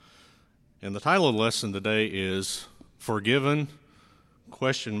And the title of the lesson today is Forgiven,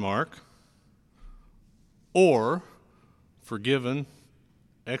 question mark, or Forgiven,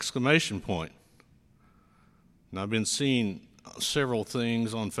 exclamation point. Now, I've been seeing several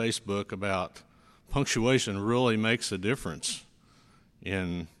things on Facebook about punctuation really makes a difference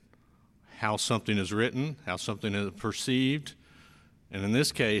in how something is written, how something is perceived, and in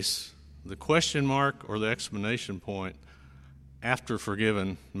this case, the question mark or the exclamation point after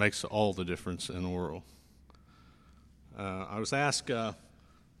forgiven makes all the difference in the world. I was asked, are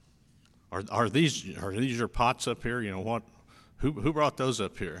these your pots up here? You know what? Who brought those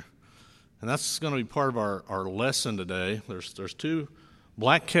up here? And that's going to be part of our lesson today. There's two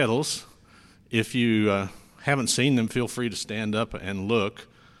black kettles. If you haven't seen them, feel free to stand up and look.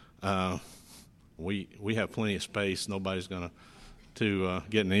 We have plenty of space. Nobody's going to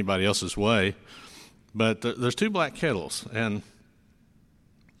get in anybody else's way. But there's two black kettles, and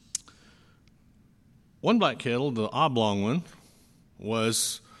one black kettle, the oblong one,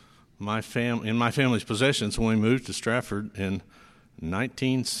 was in my family's possessions when we moved to Stratford in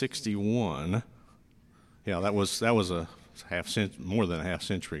 1961. Yeah, that was a more than a half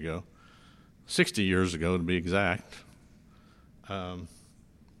century ago, 60 years ago to be exact. And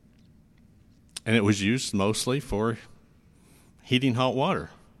it was used mostly for heating hot water.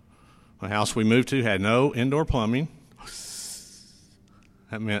 The house we moved to had no indoor plumbing.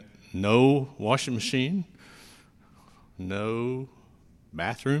 That meant no washing machine, no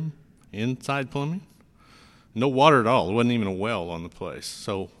bathroom, inside plumbing, no water at all. There wasn't even a well on the place.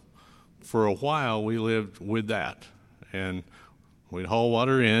 So for a while we lived with that, and we'd haul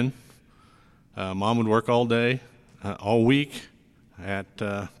water in. Mom would work all day, all week at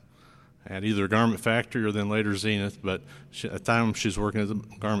either a garment factory or then later Zenith, but at the time she was working at the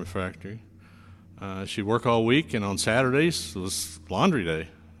garment factory. She'd work all week, and on Saturdays it was laundry day.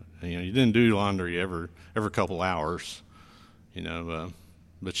 And, you didn't do laundry every couple hours,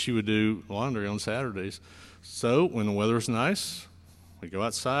 but she would do laundry on Saturdays. So when the weather was nice, we'd go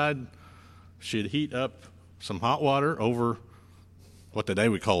outside. She'd heat up some hot water over what today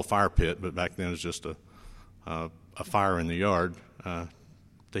we call a fire pit, but back then it was just a fire in the yard to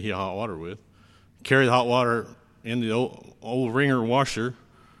heat hot water with. Carry the hot water in the old wringer washer.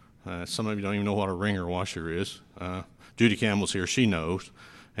 Some of you don't even know what a wringer washer is. Judy Campbell's here; she knows,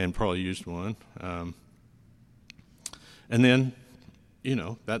 and probably used one. And then,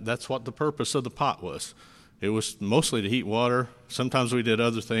 that's what the purpose of the pot was. It was mostly to heat water. Sometimes we did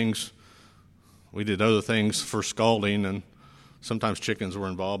other things. We did other things for scalding, and sometimes chickens were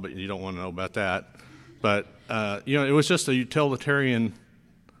involved, but you don't want to know about that. But, it was just a utilitarian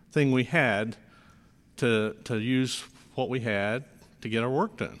thing we had to use what we had to get our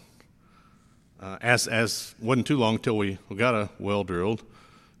work done. As wasn't too long till we got a well drilled,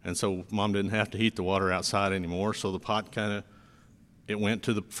 and so Mom didn't have to heat the water outside anymore. So the pot it went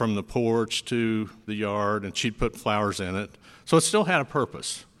from the porch to the yard, and she'd put flowers in it. So it still had a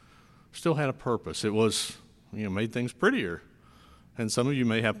purpose. It was, made things prettier. And some of you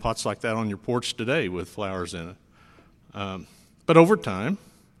may have pots like that on your porch today with flowers in it. But over time,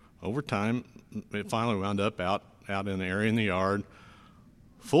 it finally wound up out in an area in the yard,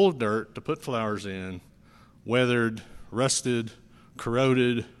 full of dirt to put flowers in, weathered, rusted,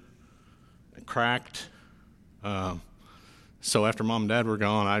 corroded, cracked. So after Mom and Dad were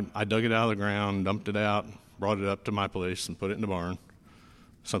gone, I dug it out of the ground, dumped it out, brought it up to my place, and put it in the barn.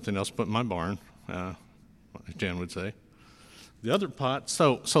 Something else put in my barn, Jan would say. The other pot,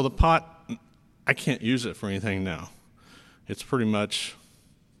 so the pot, I can't use it for anything now. It's pretty much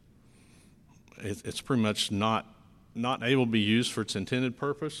not able to be used for its intended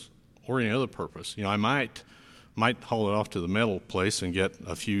purpose or any other purpose. I might haul it off to the metal place and get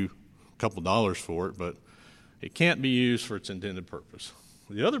a couple dollars for it, but it can't be used for its intended purpose.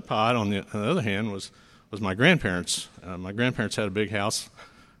 The other pot, on the other hand, was my grandparents. My grandparents had a big house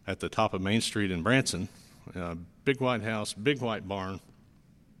at the top of Main Street in Branson, big white house, big white barn.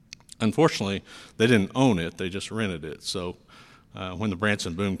 Unfortunately, they didn't own it; they just rented it. So when the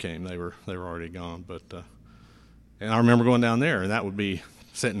Branson boom came, they were already gone. But and I remember going down there, and that would be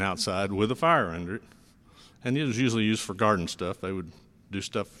sitting outside with a fire under it. And it was usually used for garden stuff. They would do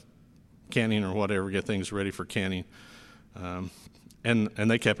stuff, canning or whatever, get things ready for canning. And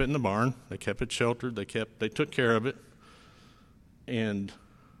they kept it in the barn. They kept it sheltered. They took care of it. And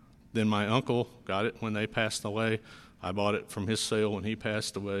then my uncle got it when they passed away. I bought it from his sale when he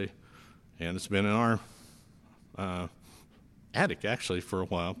passed away. And it's been in our attic, actually, for a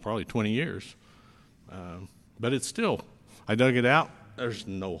while, probably 20 years. But it's still, I dug it out. There's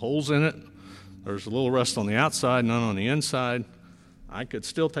no holes in it. There's a little rust on the outside, none on the inside. I could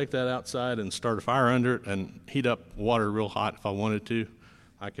still take that outside and start a fire under it and heat up water real hot if I wanted to.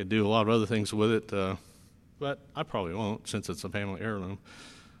 I could do a lot of other things with it, but I probably won't since it's a family heirloom.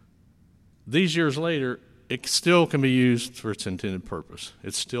 These years later, it still can be used for its intended purpose.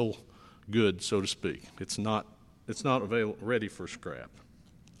 It's still good, so to speak. It's not ready for scrap.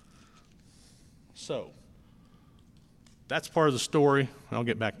 So, that's part of the story. I'll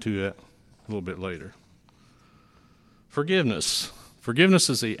get back to that a little bit later. Forgiveness. Forgiveness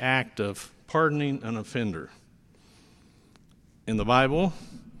is the act of pardoning an offender. In the Bible,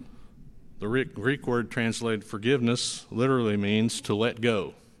 the Greek word translated forgiveness literally means to let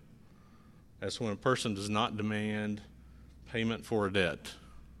go. That's when a person does not demand payment for a debt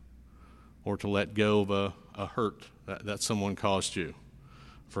or to let go of a hurt that someone caused you.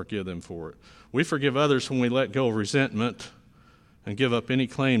 Forgive them for it. We forgive others when we let go of resentment and give up any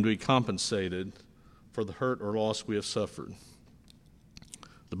claim to be compensated for the hurt or loss we have suffered.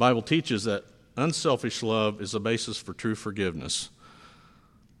 The Bible teaches that unselfish love is the basis for true forgiveness,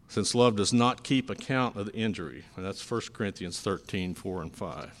 since love does not keep account of the injury. And that's 1 Corinthians 13, 4 and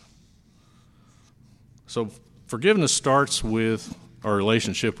 5. So forgiveness starts with our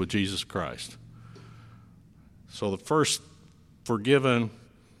relationship with Jesus Christ. So the first forgiven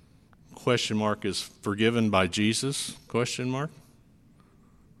question mark is forgiven by Jesus, question mark.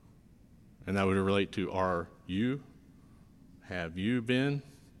 And that would relate to have you been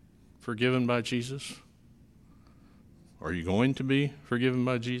forgiven by Jesus? Are you going to be forgiven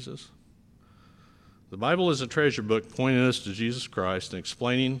by Jesus? The Bible is a treasure book pointing us to Jesus Christ and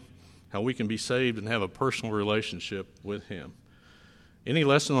explaining how we can be saved and have a personal relationship with Him. Any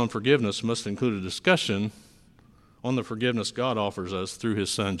lesson on forgiveness must include a discussion on the forgiveness God offers us through His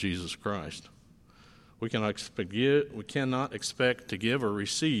Son, Jesus Christ. We cannot expect to give or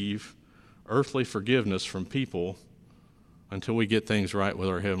receive earthly forgiveness from people until we get things right with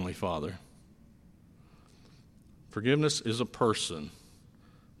our Heavenly Father. Forgiveness is a person,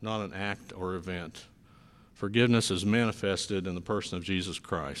 not an act or event. Forgiveness is manifested in the person of Jesus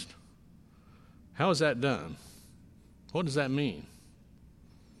Christ. How is that done? What does that mean?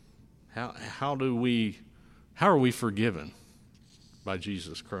 How are we forgiven by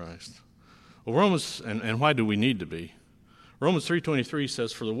Jesus Christ? Well, and why do we need to be? Romans 3:23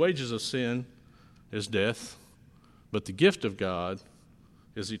 says, "For the wages of sin is death, but the gift of God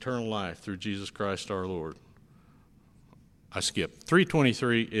is eternal life through Jesus Christ our Lord." I skipped.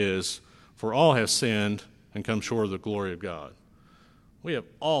 3:23 is, "For all have sinned and come short of the glory of God." We have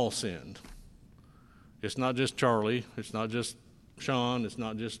all sinned. It's not just Charlie. It's not just Sean. It's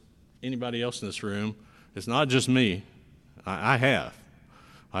not just anybody else in this room. It's not just me. I have.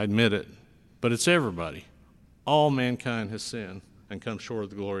 I admit it. But it's everybody. All mankind has sinned and come short of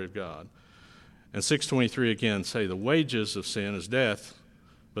the glory of God. And 6:23 again say, "The wages of sin is death,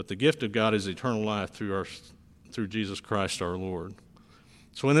 but the gift of God is eternal life through Jesus Christ our Lord."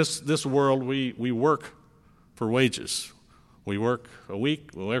 So in this world, we work for wages. We work a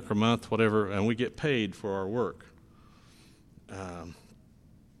week, we work a month, whatever, and we get paid for our work. And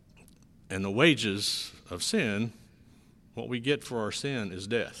the wages of sin, what we get for our sin is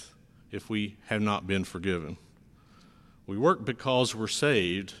death if we have not been forgiven. We work because we're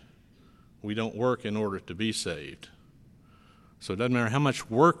saved. We don't work in order to be saved. So it doesn't matter how much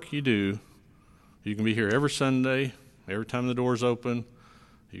work you do. You can be here every Sunday, every time the door's open.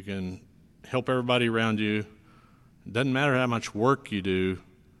 You can help everybody around you. It doesn't matter how much work you do,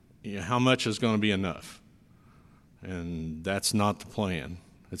 how much is going to be enough. And that's not the plan.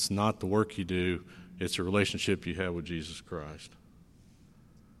 It's not the work you do. It's a relationship you have with Jesus Christ.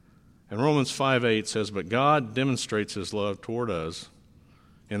 And Romans 5:8 says, "But God demonstrates His love toward us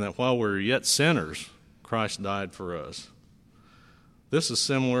in that while we were yet sinners, Christ died for us." This is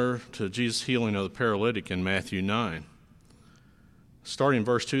similar to Jesus' healing of the paralytic in Matthew 9. Starting in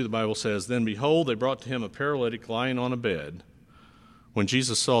verse 2, the Bible says, "Then behold, they brought to Him a paralytic lying on a bed. When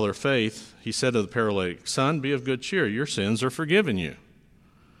Jesus saw their faith, He said to the paralytic, 'Son, be of good cheer, your sins are forgiven you.'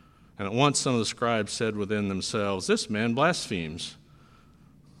 And at once some of the scribes said within themselves, 'This man blasphemes.'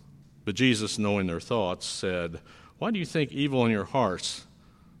 But Jesus, knowing their thoughts, said, 'Why do you think evil in your hearts?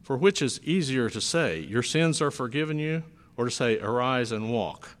 For which is easier to say, your sins are forgiven you, or to say, arise and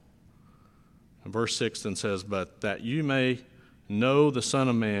walk?' And verse 6 then says, 'But that you may know the Son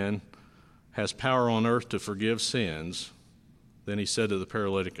of Man has power on earth to forgive sins.' Then He said to the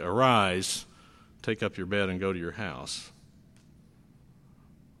paralytic, 'Arise, take up your bed and go to your house.'"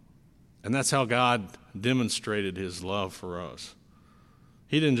 And that's how God demonstrated His love for us.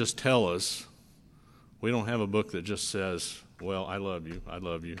 He didn't just tell us. We don't have a book that just says, "Well, I love you, I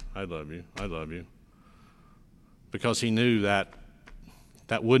love you, I love you, I love you." Because He knew that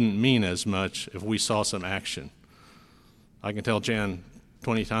that wouldn't mean as much if we saw some action. I can tell Jan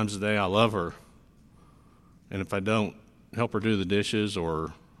 20 times a day I love her, and if I don't help her do the dishes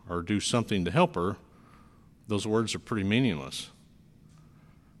or do something to help her, those words are pretty meaningless,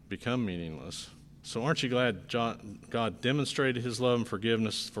 become meaningless. So aren't you glad God demonstrated his love and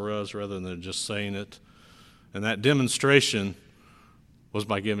forgiveness for us rather than just saying it? And that demonstration was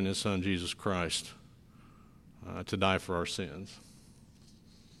by giving his son Jesus Christ to die for our sins.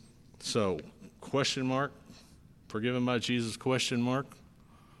 So, question mark, forgiven by Jesus, question mark.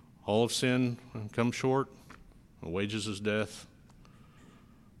 All of sin come short. The wages is death.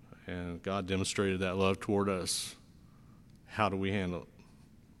 And God demonstrated that love toward us. How do we handle it?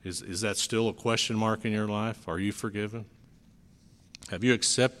 Is that still a question mark in your life? Are you forgiven? Have you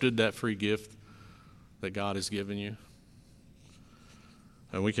accepted that free gift that God has given you?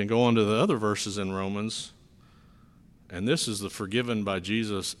 And we can go on to the other verses in Romans. And this is the forgiven by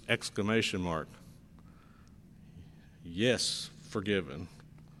Jesus exclamation mark. Yes, forgiven.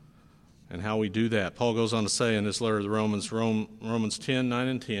 And how we do that. Paul goes on to say in this letter to the Romans 10, 9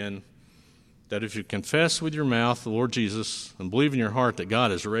 and 10, that if you confess with your mouth the Lord Jesus and believe in your heart that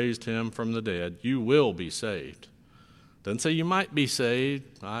God has raised him from the dead, you will be saved. Doesn't say you might be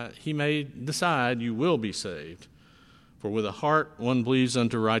saved. He may decide you will be saved. For with the heart one believes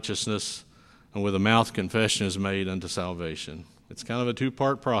unto righteousness, and with the mouth confession is made unto salvation. It's kind of a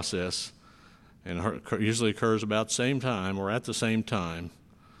two-part process, and it usually occurs about the same time or at the same time.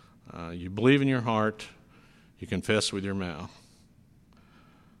 You believe in your heart, you confess with your mouth.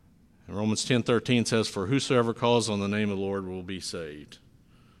 And Romans 10:13 says, for whosoever calls on the name of the Lord will be saved.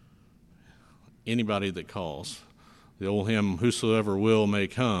 Anybody that calls. The old hymn, whosoever will may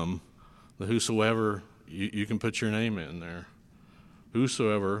come. The whosoever, you can put your name in there.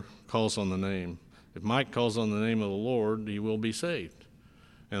 Whosoever calls on the name. If Mike calls on the name of the Lord, he will be saved.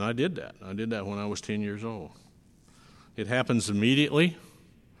 And I did that. I did that when I was 10 years old. It happens immediately.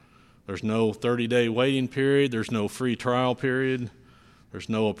 There's no 30-day waiting period. There's no free trial period. There's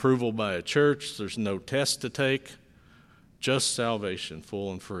no approval by a church. There's no test to take. Just salvation,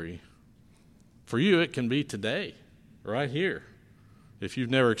 full and free. For you, it can be today, right here. If you've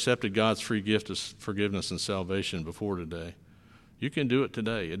never accepted God's free gift of forgiveness and salvation before today, you can do it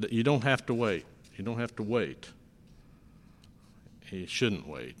today. You don't have to wait. You don't have to wait. You shouldn't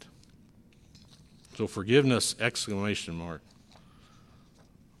wait. So forgiveness, exclamation mark.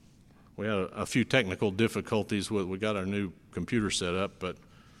 We had a few technical difficulties. We got our new computer set up, but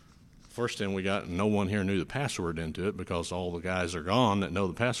first thing we got, no one here knew the password into it because all the guys are gone that know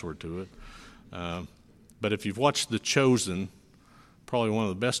the password to it. But if you've watched The Chosen, probably one of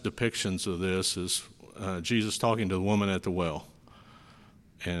the best depictions of this is Jesus talking to the woman at the well.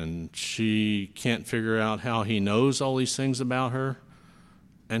 And she can't figure out how he knows all these things about her.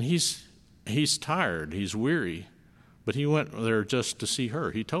 And he's tired, he's weary. But he went there just to see her.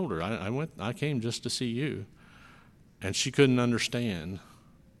 He told her, I came just to see you. And she couldn't understand.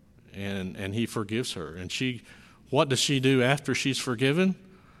 And he forgives her. And what does she do after she's forgiven?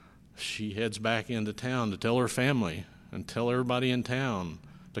 She heads back into town to tell her family and tell everybody in town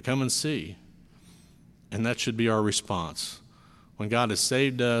to come and see. And that should be our response. When God has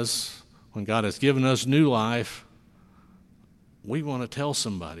saved us, when God has given us new life, we want to tell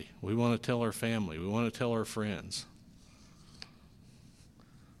somebody. We want to tell our family. We want to tell our friends.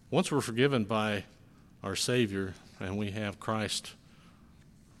 Once we're forgiven by our Savior and we have Christ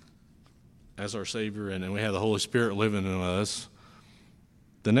as our Savior and we have the Holy Spirit living in us,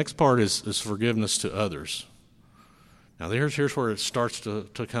 the next part is forgiveness to others. Now here's where it starts to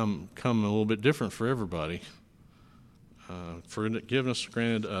come a little bit different for everybody. Forgiveness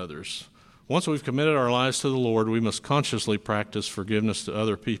granted to others. Once we've committed our lives to the Lord, we must consciously practice forgiveness to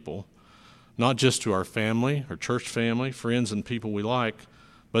other people, not just to our family, our church family, friends, and people we like,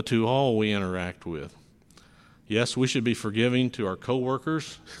 but to all we interact with. Yes, we should be forgiving to our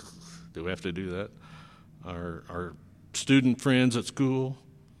coworkers. Do we have to do that? Our student friends at school,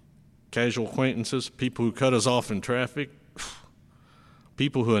 casual acquaintances, people who cut us off in traffic,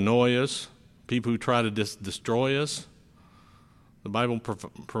 people who annoy us, people who try to destroy us. The Bible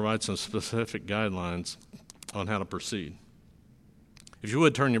provides some specific guidelines on how to proceed. If you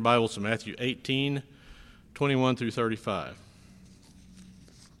would, turn your Bibles to Matthew 18, 21 through 35.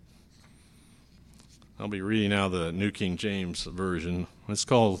 I'll be reading out the New King James Version. It's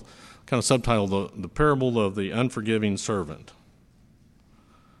called, kind of subtitled, The Parable of the Unforgiving Servant.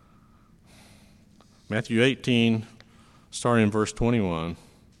 Matthew 18, starting in verse 21.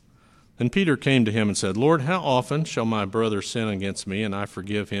 Then Peter came to him and said, Lord, how often shall my brother sin against me and I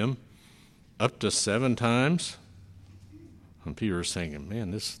forgive him? Up to 7 times? And Peter was thinking,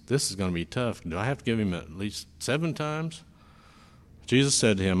 man, this is going to be tough. Do I have to give him at least 7 times? Jesus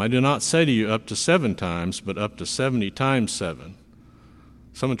said to him, I do not say to you up to 7 times, but up to 70 times 7.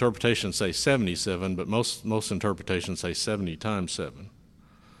 Some interpretations say 77, but most interpretations say 70 times 7.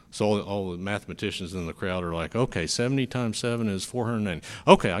 So all the mathematicians in the crowd are like, okay, 70 times 7 is 490.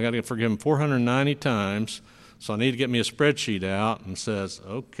 Okay, I got to forgive him 490 times, so I need to get me a spreadsheet out and says,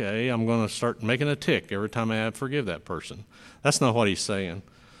 okay, I'm going to start making a tick every time I forgive that person. That's not what he's saying.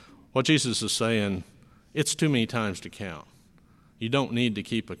 What Jesus is saying, it's too many times to count. You don't need to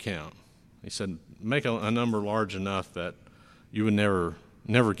keep a count. He said, make a number large enough that you would never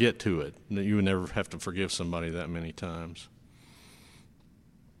get to it, that you would never have to forgive somebody that many times.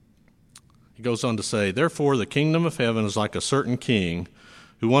 He goes on to say, therefore the kingdom of heaven is like a certain king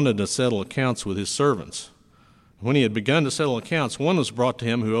who wanted to settle accounts with his servants. When he had begun to settle accounts, one was brought to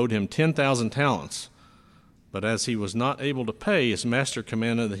him who owed him 10,000 talents. But as he was not able to pay, his master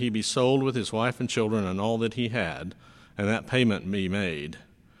commanded that he be sold with his wife and children and all that he had, and that payment be made.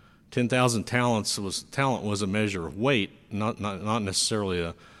 10,000 talent was a measure of weight, not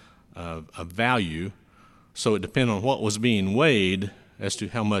necessarily a value. So it depended on what was being weighed as to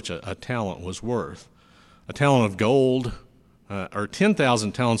how much a talent was worth. A talent of gold, or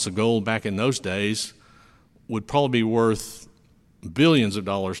 10,000 talents of gold back in those days, would probably be worth billions of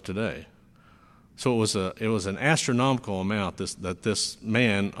dollars today. So it was an astronomical amount that this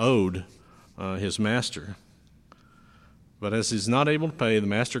man owed his master. But as he's not able to pay, the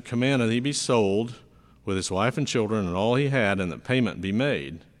master commanded that he be sold with his wife and children and all he had, and that payment be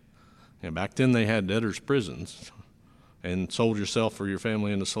made. And back then they had debtors' prisons, and sold yourself or your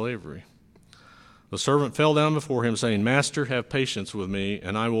family into slavery. The servant fell down before him, saying, Master, have patience with me,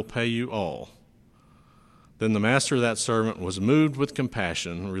 and I will pay you all. Then the master of that servant was moved with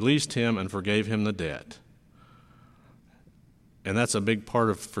compassion, released him, and forgave him the debt. And that's a big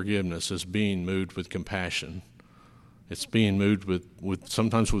part of forgiveness, is being moved with compassion. It's being moved with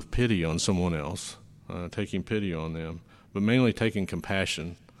sometimes with pity on someone else, taking pity on them, but mainly taking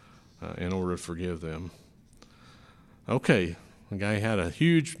compassion in order to forgive them. Okay, the guy had a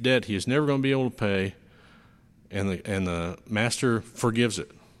huge debt he is never going to be able to pay, and the master forgives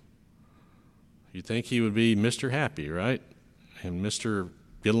it. You'd think he would be Mr. Happy, right? And Mr.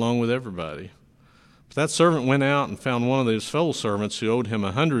 Get along with everybody. But that servant went out and found one of his fellow servants who owed him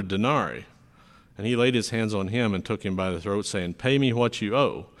 100 denarii. And he laid his hands on him and took him by the throat, saying, Pay me what you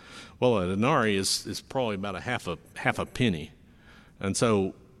owe. Well, a denarii is probably about half a penny. And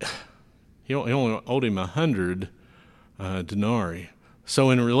so he only owed him 100 denarii. So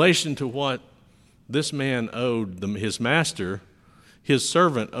in relation to what this man owed his master, his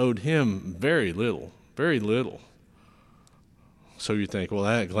servant owed him very little, very little. So you think,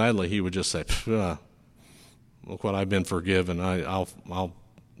 well, gladly he would just say, look what I've been forgiven. I'll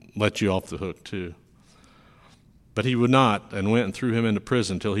let you off the hook too. But he would not, and went and threw him into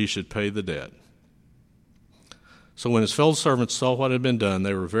prison till he should pay the debt. So when his fellow servants saw what had been done,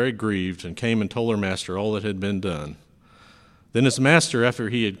 they were very grieved, and came and told their master all that had been done. Then his master, after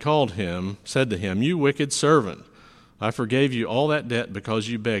he had called him, said to him, You wicked servant, I forgave you all that debt because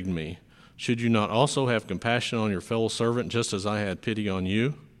you begged me. Should you not also have compassion on your fellow servant, just as I had pity on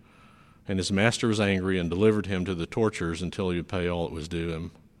you? And his master was angry and delivered him to the torturers until he would pay all that was due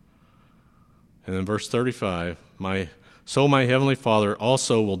him. And then verse 35, So my heavenly Father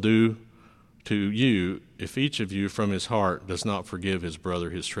also will do to you if each of you from his heart does not forgive his brother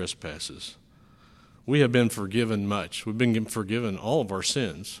his trespasses. We have been forgiven much. We've been forgiven all of our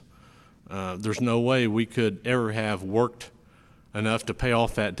sins. There's no way we could ever have worked enough to pay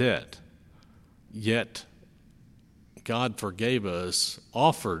off that debt. Yet God forgave us,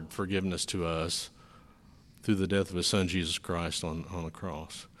 offered forgiveness to us through the death of his son Jesus Christ on the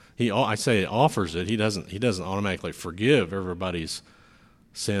cross. I say offers it. He doesn't automatically forgive everybody's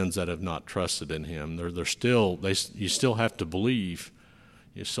sins that have not trusted in him. You still have to believe.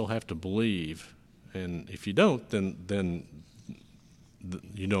 You still have to believe. And if you don't, then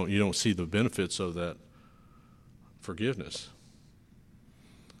you don't see the benefits of that forgiveness.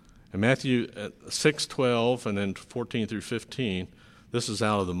 In Matthew 6:12 and then 14 through 15, this is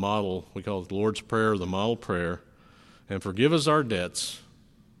out of the model, we call it the Lord's Prayer, the model prayer. And forgive us our debts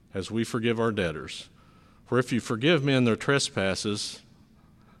as we forgive our debtors. For if you forgive men their trespasses,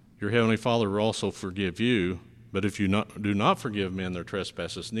 your heavenly Father will also forgive you. But if you do not forgive men their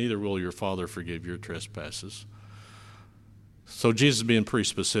trespasses, neither will your Father forgive your trespasses. So Jesus is being pretty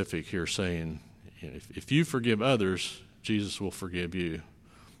specific here, saying, if you forgive others, Jesus will forgive you.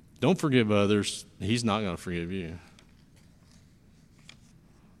 Don't forgive others, he's not going to forgive you.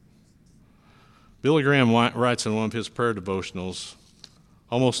 Billy Graham writes in one of his prayer devotionals,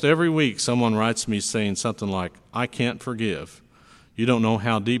 almost every week someone writes me saying something like, I can't forgive. You don't know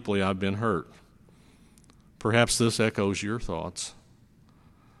how deeply I've been hurt. Perhaps this echoes your thoughts.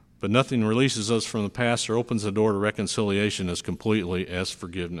 But nothing releases us from the past or opens the door to reconciliation as completely as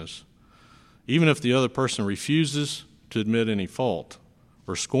forgiveness. Even if the other person refuses to admit any fault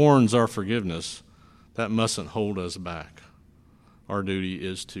or scorns our forgiveness, that mustn't hold us back. Our duty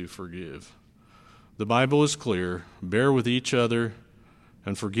is to forgive. The Bible is clear. Bear with each other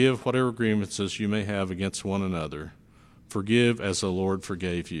and forgive whatever grievances you may have against one another. Forgive as the Lord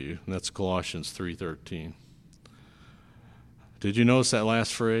forgave you. And that's Colossians 3:13. Did you notice that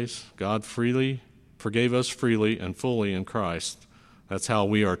last phrase? God freely forgave us freely and fully in Christ. That's how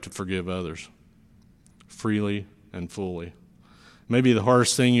we are to forgive others. Freely and fully. Maybe the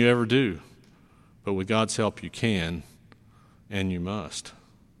hardest thing you ever do, but with God's help you can and you must.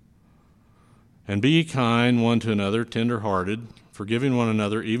 And be kind one to another, tender-hearted, forgiving one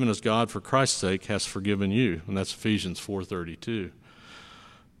another, even as God, for Christ's sake, has forgiven you. And that's Ephesians 4:32.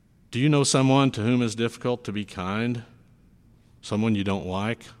 Do you know someone to whom it's difficult to be kind? Someone you don't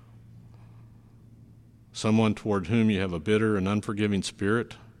like? Someone toward whom you have a bitter and unforgiving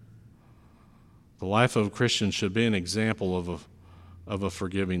spirit? The life of a Christian should be an example of a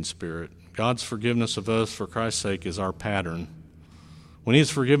forgiving spirit. God's forgiveness of us for Christ's sake is our pattern. When He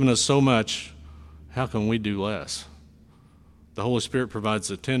has forgiven us so much, how can we do less? The Holy Spirit provides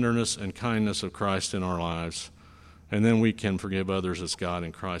the tenderness and kindness of Christ in our lives, and then we can forgive others as God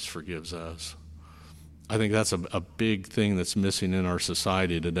in Christ forgives us. I think that's a big thing that's missing in our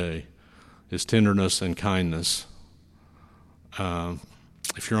society today, is tenderness and kindness.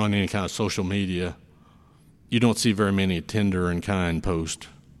 If you're on any kind of social media, you don't see very many tender and kind posts.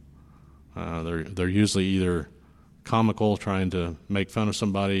 They're usually either comical, trying to make fun of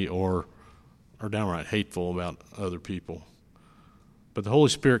somebody, or downright hateful about other people. But the Holy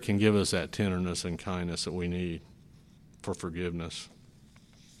Spirit can give us that tenderness and kindness that we need for forgiveness.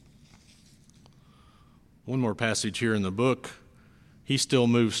 One more passage here in the book. He still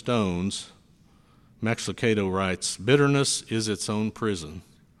moves stones. Max Lucado writes, bitterness is its own prison.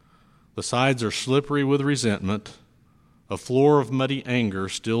 The sides are slippery with resentment. A floor of muddy anger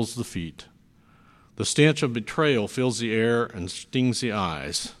stills the feet. The stench of betrayal fills the air and stings the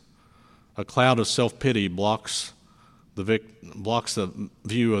eyes. A cloud of self-pity blocks the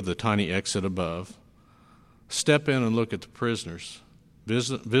view of the tiny exit above. Step in and look at the prisoners.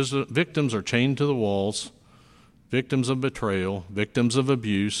 Victims are chained to the walls, victims of betrayal, victims of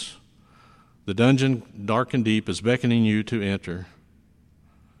abuse. The dungeon, dark and deep, is beckoning you to enter.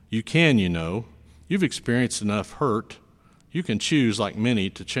 You can, you've experienced enough hurt. You can choose, like many,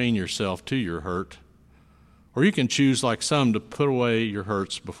 to chain yourself to your hurt. Or you can choose, like some, to put away your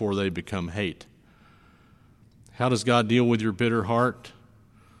hurts before they become hate. How does God deal with your bitter heart?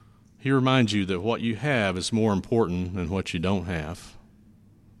 He reminds you that what you have is more important than what you don't have.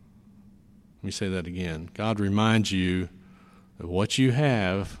 Let me say that again. God reminds you that what you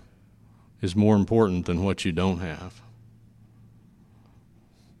have is more important than what you don't have.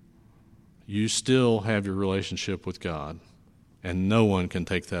 You still have your relationship with God, and no one can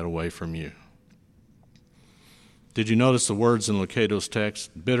take that away from you. Did you notice the words in Lucado's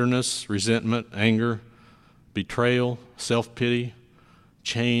text? Bitterness, resentment, anger, betrayal, self-pity,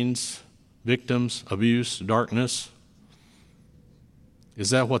 chains, victims, abuse, darkness. Is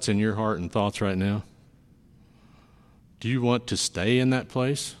that what's in your heart and thoughts right now? Do you want to stay in that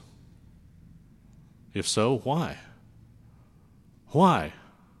place? If so, why? Why?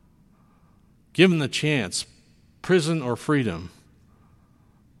 Given the chance, prison or freedom,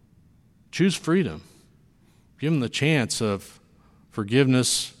 choose freedom. Give them the chance of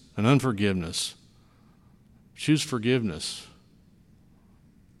forgiveness and unforgiveness. Choose forgiveness.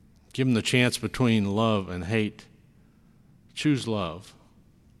 Give them the chance between love and hate. Choose love.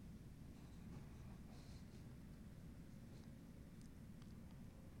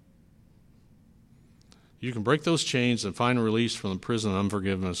 You can break those chains and find a release from the prison of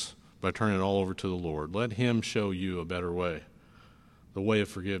unforgiveness by turning it all over to the Lord. Let Him show you a better way, the way of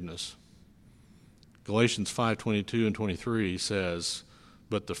forgiveness. Galatians 5:22 and 23 says,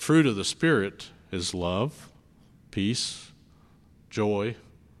 but the fruit of the Spirit is love, peace, joy,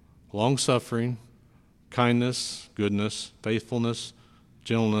 long-suffering, kindness, goodness, faithfulness,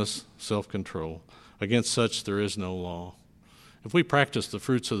 gentleness, self-control. Against such there is no law. If we practice the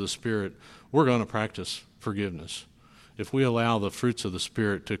fruits of the Spirit, we're going to practice forgiveness. If we allow the fruits of the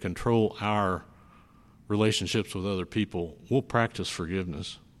Spirit to control our relationships with other people, we'll practice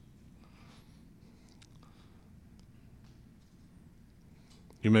forgiveness.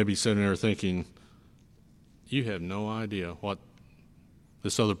 You may be sitting there thinking, you have no idea what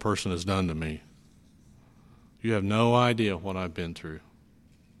this other person has done to me. You have no idea what I've been through.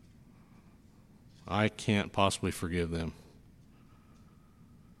 I can't possibly forgive them.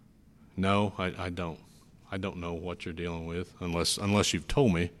 No, I don't. I don't know what you're dealing with unless you've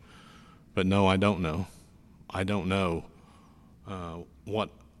told me. But no, I don't know. I don't know what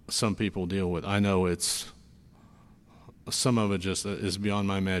some people deal with. I know some of it just is beyond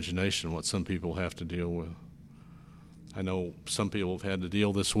my imagination what some people have to deal with. I know some people have had to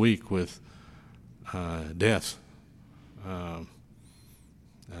deal this week with death,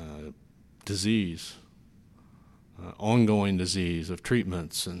 disease, ongoing disease of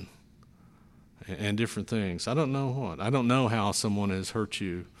treatments and different things. I don't know what. I don't know how someone has hurt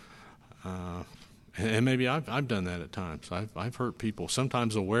you. And maybe I've done that at times. I've hurt people,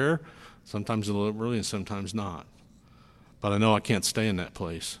 sometimes aware, sometimes deliberately, and sometimes not. But I know I can't stay in that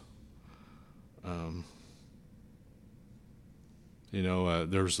place.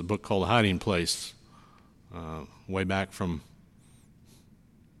 There's a book called The Hiding Place, way back from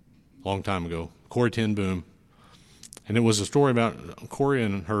a long time ago, Corrie ten Boom. And it was a story about Corrie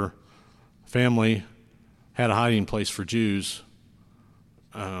and her family had a hiding place for Jews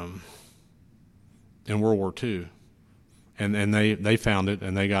in World War II. And they found it,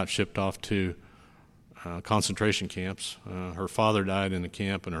 and they got shipped off to concentration camps. Her father died in the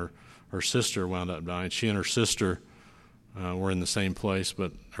camp, and her sister wound up dying. She and her sister were in the same place,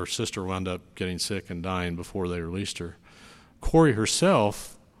 but her sister wound up getting sick and dying before they released her. Corrie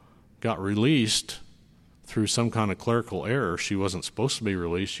herself got released through some kind of clerical error. She wasn't supposed to be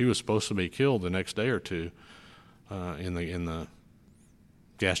released. She was supposed to be killed the next day or two in the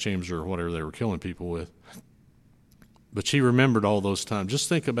gas chambers or whatever they were killing people with. But she remembered all those times. Just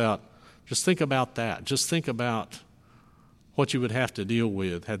think about that. Just think about what you would have to deal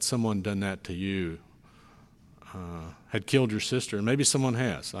with had someone done that to you, had killed your sister, and maybe someone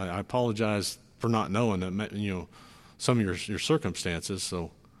has. I apologize for not knowing that, some of your circumstances.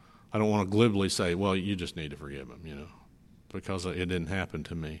 So I don't want to glibly say, well, you just need to forgive them, because it didn't happen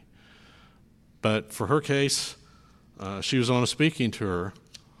to me. But for her case, she was on a speaking tour.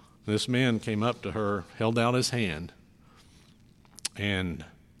 This man came up to her, held out his hand, and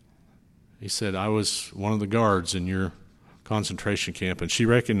he said, I was one of the guards in your concentration camp, and she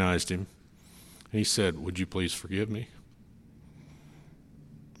recognized him. He said, would you please forgive me?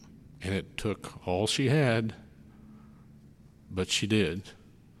 And it took all she had, but she did.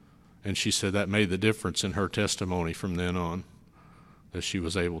 And she said that made the difference in her testimony from then on, that she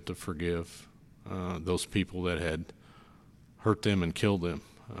was able to forgive those people that had hurt them and killed them.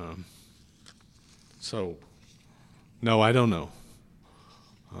 No, I don't know.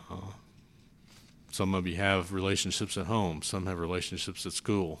 Some of you have relationships at home. Some have relationships at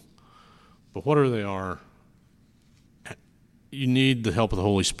school. But whatever they are, you need the help of the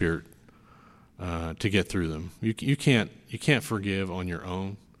Holy Spirit to get through them. You can't forgive on your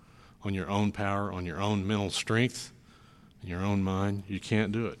own power, on your own mental strength, in your own mind. You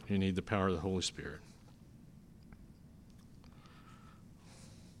can't do it. You need the power of the Holy Spirit.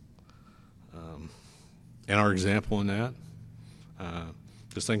 And our example in that,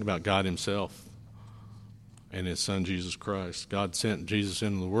 just think about God himself and his son Jesus Christ. God sent Jesus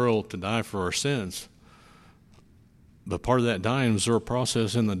into the world to die for our sins. But part of that dying was their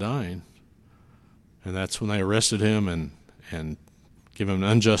process in the dying. And that's when they arrested him and gave him an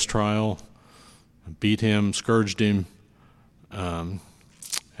unjust trial, beat him, scourged him, and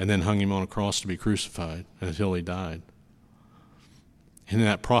then hung him on a cross to be crucified until he died. In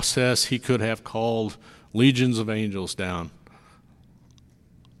that process, he could have called legions of angels down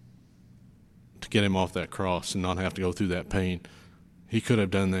to get him off that cross and not have to go through that pain. He could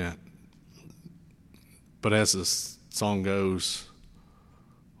have done that. But as the song goes,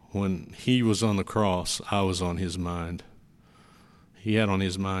 when he was on the cross, I was on his mind. He had on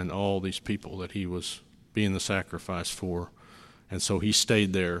his mind all these people that he was being the sacrifice for. And so he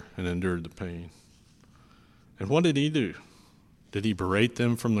stayed there and endured the pain. And what did he do? Did he berate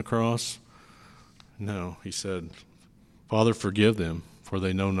them from the cross? No, he said, Father, forgive them, for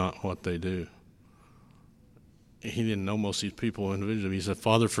they know not what they do. He didn't know most of these people individually. He said,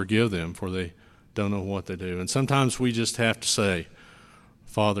 Father, forgive them, for they don't know what they do. And sometimes we just have to say,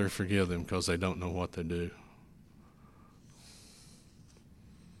 Father, forgive them, because they don't know what they do.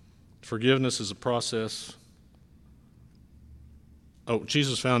 Forgiveness is a process.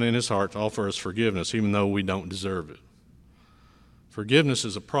 Jesus found in his heart to offer us forgiveness, even though we don't deserve it. Forgiveness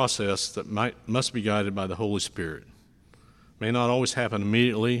is a process that must be guided by the Holy Spirit. It may not always happen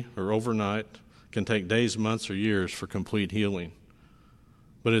immediately or overnight. It can take days, months, or years for complete healing.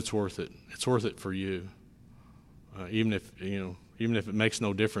 But it's worth it. It's worth it for you. even if it makes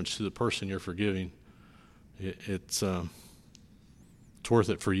no difference to the person you're forgiving, it's worth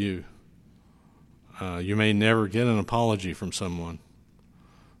it for you. You may never get an apology from someone.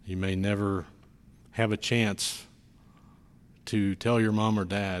 You may never have a chance to tell your mom or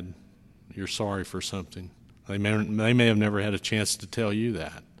dad you're sorry for something. They may have never had a chance to tell you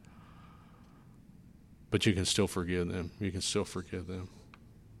that. But you can still forgive them. You can still forgive them.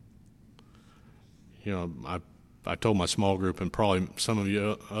 I told my small group, and probably some of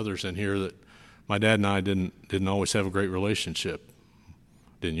you others in here, that my dad and I didn't always have a great relationship.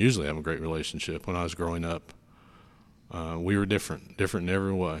 Didn't usually have a great relationship when I was growing up. We were different in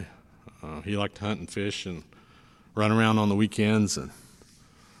every way. He liked to hunt and fish and run around on the weekends, and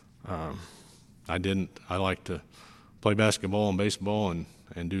I didn't. I liked to play basketball and baseball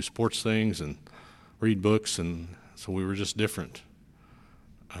and do sports things and read books, and so we were just different.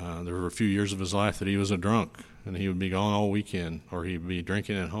 There were a few years of his life that he was a drunk, and he would be gone all weekend, or he'd be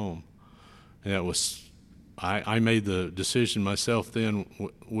drinking at home. And that was, I made the decision myself then,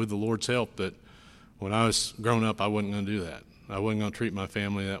 with the Lord's help, that when I was growing up, I wasn't going to do that. I wasn't going to treat my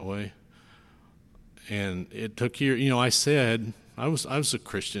family that way. And it took years. I said I was a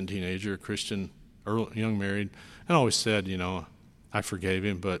Christian teenager, a Christian young married, and I always said, I forgave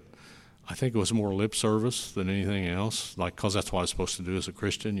him, but I think it was more lip service than anything else, because that's what I was supposed to do as a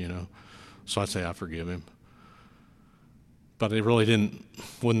Christian, So I'd say I forgive him. But it really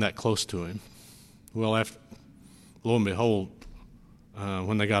wasn't that close to him. Well, lo and behold,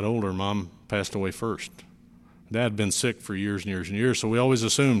 when they got older, Mom passed away first. Dad had been sick for years and years and years, so we always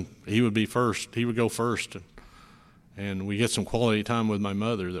assumed he would be first. He would go first. And we get some quality time with my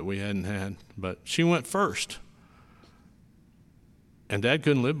mother that we hadn't had. But she went first. And Dad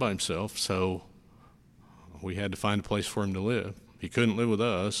couldn't live by himself, so we had to find a place for him to live. He couldn't live with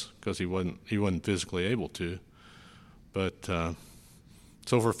us because he wasn't physically able to. But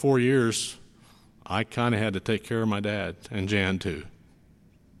so for 4 years, I kind of had to take care of my dad, and Jan too.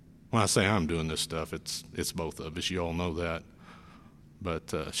 When I say I'm doing this stuff, it's both of us. You all know that.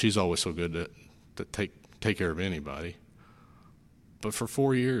 But she's always so good to take care of anybody. But for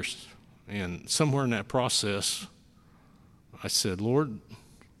 4 years, and somewhere in that process, I said, Lord,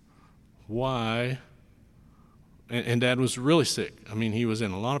 why? And Dad was really sick. He was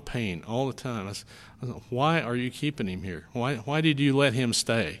in a lot of pain all the time. I said, why are you keeping him here? Why did you let him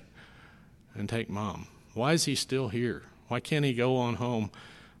stay and take Mom? Why is he still here? Why can't he go on home?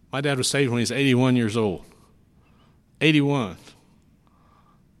 My dad was saved when he was 81 years old. 81.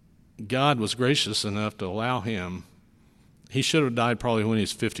 God was gracious enough to allow him. He should have died probably when he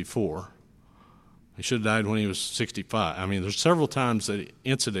was 54. He should have died when he was 65. There's several times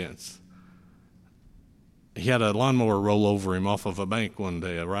incidents. He had a lawnmower roll over him off of a bank one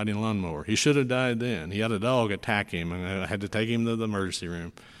day, a riding lawnmower. He should have died then. He had a dog attack him, and I had to take him to the emergency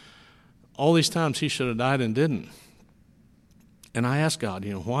room. All these times he should have died and didn't. And I asked God,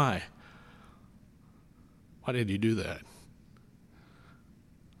 why? Why did you do that?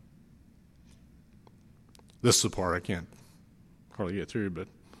 This is the part I can't hardly get through, but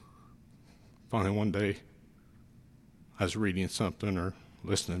finally one day I was reading something or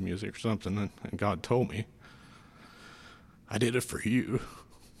listening to music or something, and God told me, I did it for you.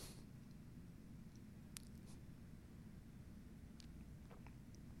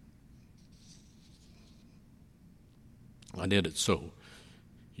 I did it so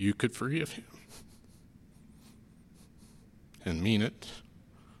you could forgive him and mean it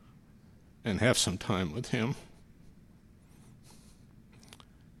and have some time with him.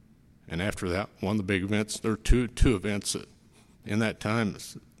 And after that, one of the big events, there were two events that in that time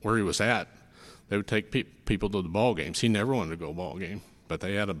where he was at, they would take people to the ball games. He never wanted to go ball game, but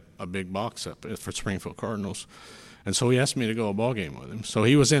they had a big box up for Springfield Cardinals. And so he asked me to go a ball game with him. So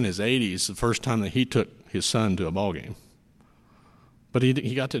he was in his 80s the first time that he took his son to a ball game. But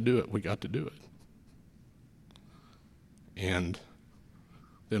he got to do it. We got to do it. And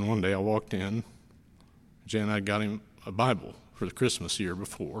then one day I walked in. Jan and I got him a Bible for the Christmas year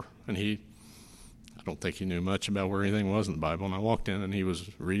before. And I don't think he knew much about where anything was in the Bible. And I walked in and he was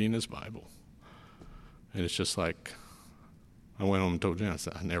reading his Bible. And it's just like, I went home and told Jan, I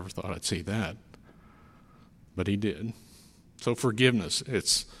said, I never thought I'd see that. But he did. So forgiveness,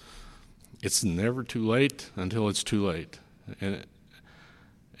 it's never too late until it's too late. And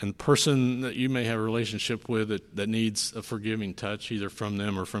the person that you may have a relationship with that needs a forgiving touch, either from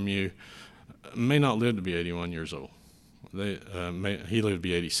them or from you, may not live to be 81 years old. He lived to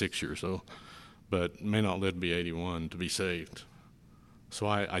be 86 years old, but may not live to be 81 to be saved. So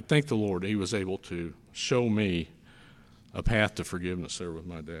I thank the Lord he was able to show me a path to forgiveness there with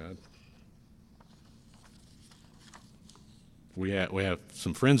my dad. We have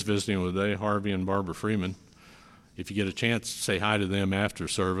some friends visiting today, Harvey and Barbara Freeman. If you get a chance, say hi to them after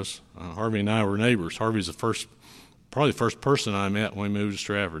service. Harvey and I were neighbors. Harvey's probably the first person I met when we moved to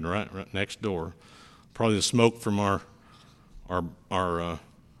Stratford, right next door. Probably the smoke from our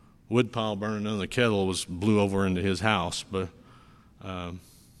wood pile burning under the kettle blew over into his house, but and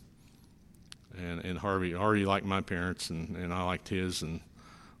Harvey liked my parents, and I liked his, and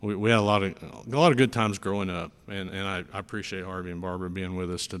we had a lot of good times growing up, and I appreciate Harvey and Barbara being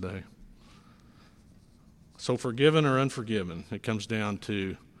with us today. So forgiven or unforgiven, it comes down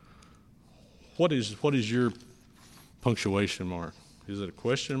to what is your punctuation mark? Is it a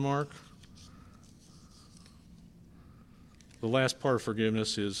question mark? The last part of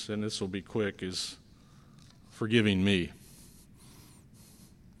forgiveness is, and this will be quick, is forgiving me.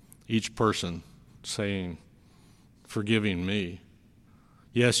 Each person saying, forgiving me.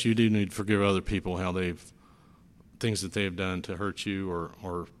 Yes, you do need to forgive other people things that they've done to hurt you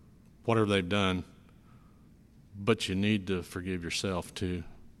or whatever they've done, but you need to forgive yourself too.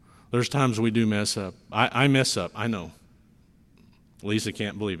 There's times we do mess up. I mess up, I know. Lisa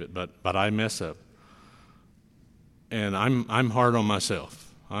can't believe it, but I mess up. And I'm hard on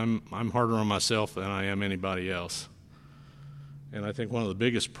myself. I'm harder on myself than I am anybody else. And I think one of the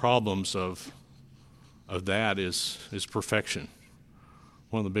biggest problems of that is perfection.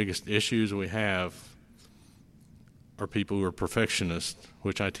 One of the biggest issues we have are people who are perfectionists,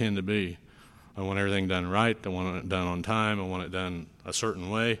 which I tend to be. I want everything done right. I want it done on time. I want it done a certain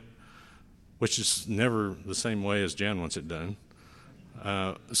way, which is never the same way as Jan wants it done.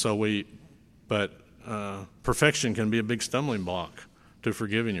 But perfection can be a big stumbling block to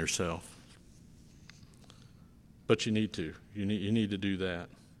forgiving yourself. But you need to. You need to do that.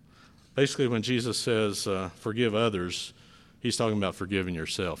 Basically, when Jesus says forgive others, he's talking about forgiving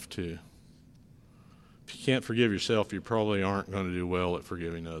yourself too. If you can't forgive yourself, you probably aren't going to do well at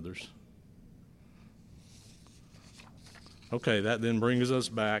forgiving others. Okay, that then brings us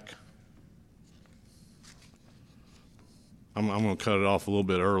back. I'm going to cut it off a little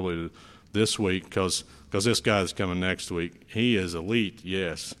bit early this week because this guy that's coming next week, he is elite,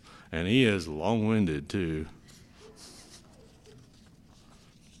 yes, and he is long-winded too.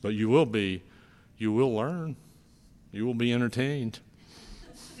 But you will learn, you will be entertained.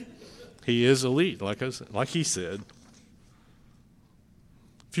 He is elite, like he said.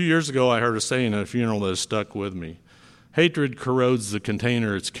 A few years ago, I heard a saying at a funeral that has stuck with me. Hatred corrodes the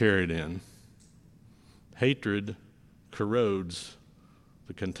container it's carried in. Hatred corrodes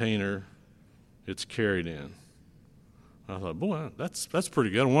the container it's carried in. I thought, boy, that's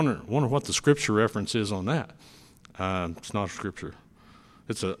pretty good. I wonder what the scripture reference is on that. It's not a scripture.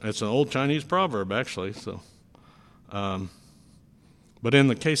 It's an old Chinese proverb, actually. So, but in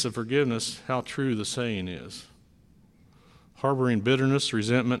the case of forgiveness, how true the saying is. Harboring bitterness,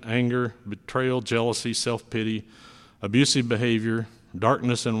 resentment, anger, betrayal, jealousy, self-pity, abusive behavior,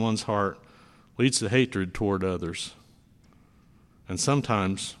 darkness in one's heart leads to hatred toward others, and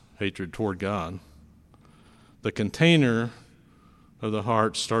sometimes hatred toward God. The container of the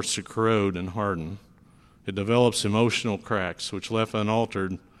heart starts to corrode and harden. It develops emotional cracks, which left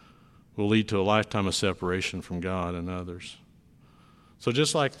unaltered will lead to a lifetime of separation from God and others. So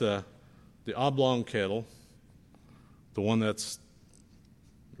just like the oblong kettle, the one that's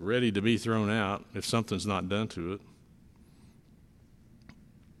ready to be thrown out if something's not done to it,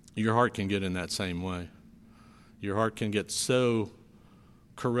 your heart can get in that same way. Your heart can get so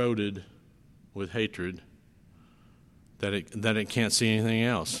corroded with hatred that it can't see anything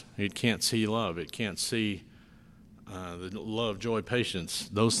else. It can't see love. It can't see the love, joy, patience,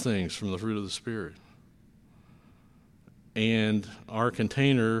 those things from the fruit of the Spirit. And our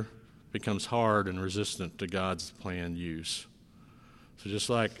container becomes hard and resistant to God's planned use. So just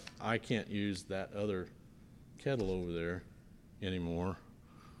like I can't use that other kettle over there anymore,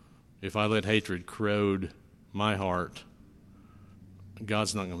 if I let hatred corrode my heart,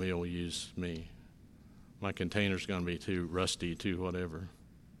 God's not going to be able to use me. My container's going to be too rusty, too whatever.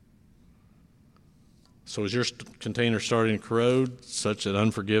 So is your container starting to corrode such that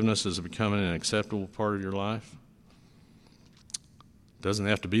unforgiveness is becoming an acceptable part of your life? It doesn't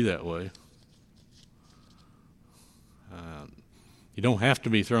have to be that way. You don't have to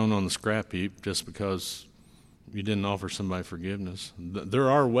be thrown on the scrap heap just because you didn't offer somebody forgiveness.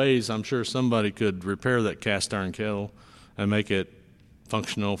 There are ways, I'm sure somebody could repair that cast iron kettle and make it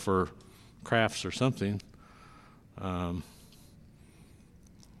functional for crafts or something.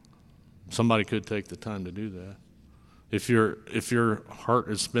 Somebody could take the time to do that. If your heart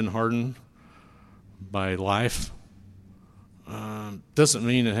has been hardened by life, doesn't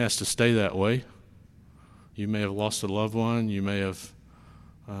mean it has to stay that way. You may have lost a loved one. You may have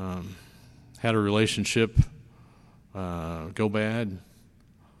had a relationship go bad.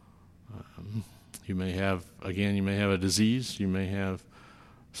 You may have a disease. You may have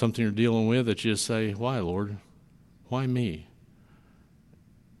something you're dealing with that you just say, why, Lord? Why me?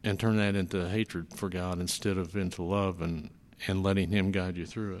 And turn that into hatred for God instead of into love and letting him guide you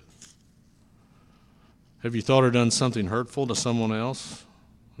through it. Have you thought or done something hurtful to someone else?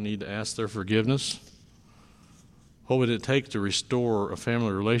 Need to ask their forgiveness? What would it take to restore a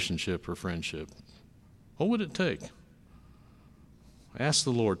family relationship or friendship? What would it take? Ask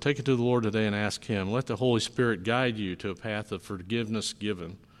the Lord. Take it to the Lord today and ask him. Let the Holy Spirit guide you to a path of forgiveness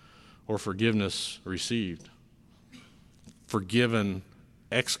given or forgiveness received. Forgiven,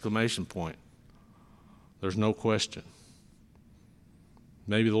 exclamation point. There's no question.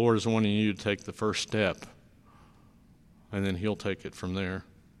 Maybe the Lord is wanting you to take the first step, and then he'll take it from there.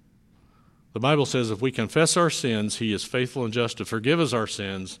 The Bible says if we confess our sins, he is faithful and just to forgive us our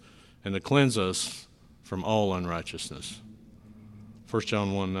sins and to cleanse us from all unrighteousness. 1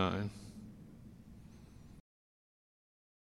 John 1:9.